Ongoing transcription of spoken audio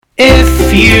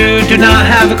If you do not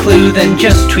have a clue, then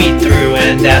just tweet through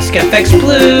and ask FX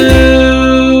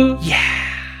Blue. Yeah.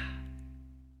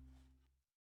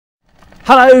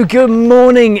 Hello, good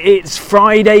morning. It's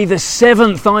Friday the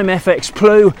 7th. I'm FX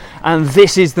Blue and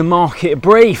this is the market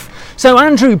brief. So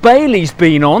Andrew Bailey's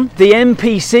been on. The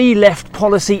MPC left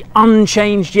policy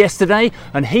unchanged yesterday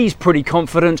and he's pretty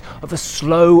confident of a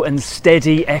slow and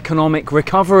steady economic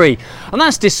recovery. And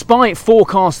that's despite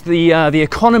forecasts the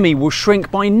economy will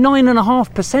shrink by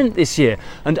 9.5% this year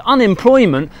and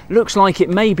unemployment looks like it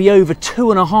may be over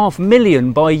 2.5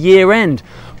 million by year end.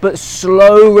 But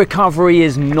slow recovery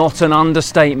is not an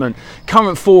understatement.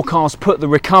 Current forecasts put the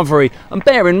recovery, and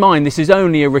bear in mind this is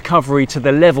only a recovery to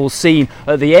the level seen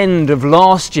at the end of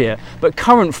last year, but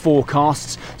current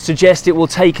forecasts suggest it will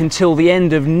take until the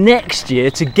end of next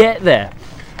year to get there.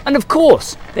 And of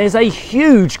course, there's a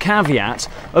huge caveat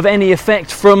of any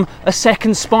effect from a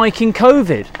second spike in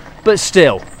COVID. But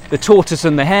still, the tortoise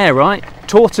and the hare, right?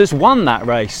 Tortoise won that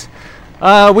race.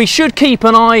 We should keep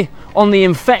an eye on the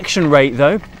infection rate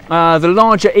though. The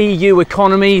larger EU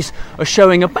economies are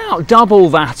showing about double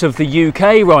that of the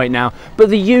UK right now, but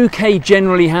the UK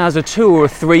generally has a 2 or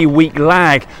 3 week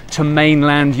lag to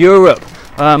mainland Europe.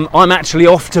 I'm actually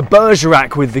off to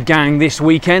Bergerac with the gang this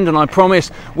weekend and I promise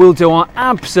we'll do our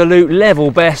absolute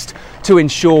level best to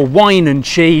ensure wine and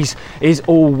cheese is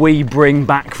all we bring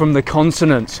back from the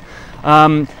continent.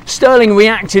 Sterling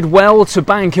reacted well to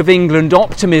Bank of England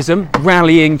optimism,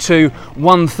 rallying to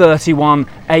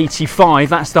 131.85.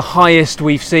 That's the highest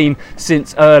we've seen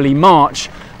since early March.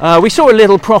 We saw a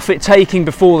little profit taking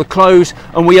before the close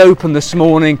and we opened this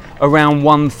morning around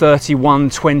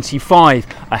 131.25,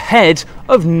 ahead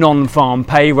of non-farm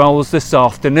payrolls this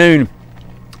afternoon.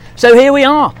 So here we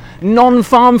are,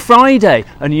 non-farm Friday,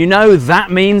 and you know that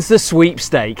means the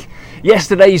sweepstake.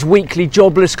 Yesterday's weekly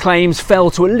jobless claims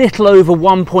fell to a little over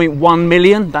 1.1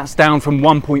 million, that's down from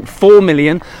 1.4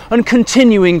 million, and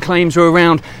continuing claims are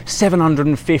around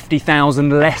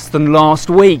 750,000 less than last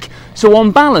week. So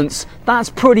on balance, that's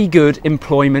pretty good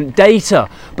employment data.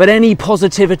 But any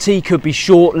positivity could be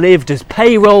short-lived as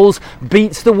payrolls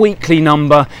beats the weekly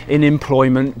number in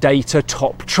employment data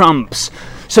top trumps.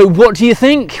 So what do you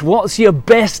think? What's your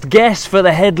best guess for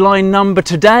the headline number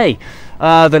today?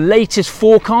 The latest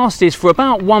forecast is for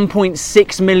about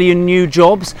 1.6 million new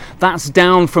jobs. That's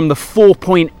down from the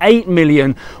 4.8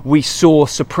 million we saw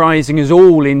surprising us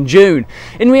all in June.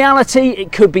 In reality,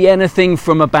 it could be anything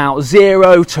from about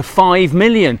 0 to 5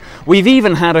 million. We've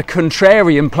even had a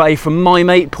contrarian play from my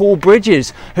mate Paul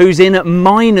Bridges, who's in at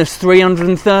minus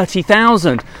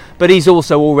 330,000. But he's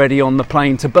also already on the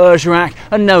plane to Bergerac,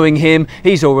 and knowing him,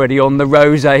 he's already on the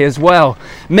rosé as well.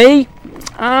 Me?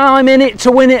 I'm in it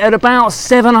to win it at about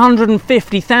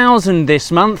 750,000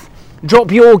 this month.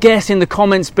 Drop your guess in the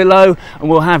comments below and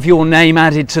we'll have your name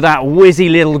added to that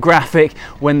whizzy little graphic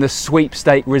when the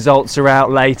sweepstake results are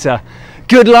out later.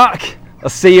 Good luck, I'll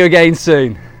see you again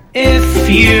soon. If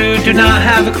you do not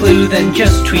have a clue, then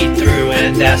just tweet through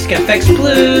and ask FX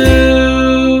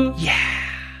Blue.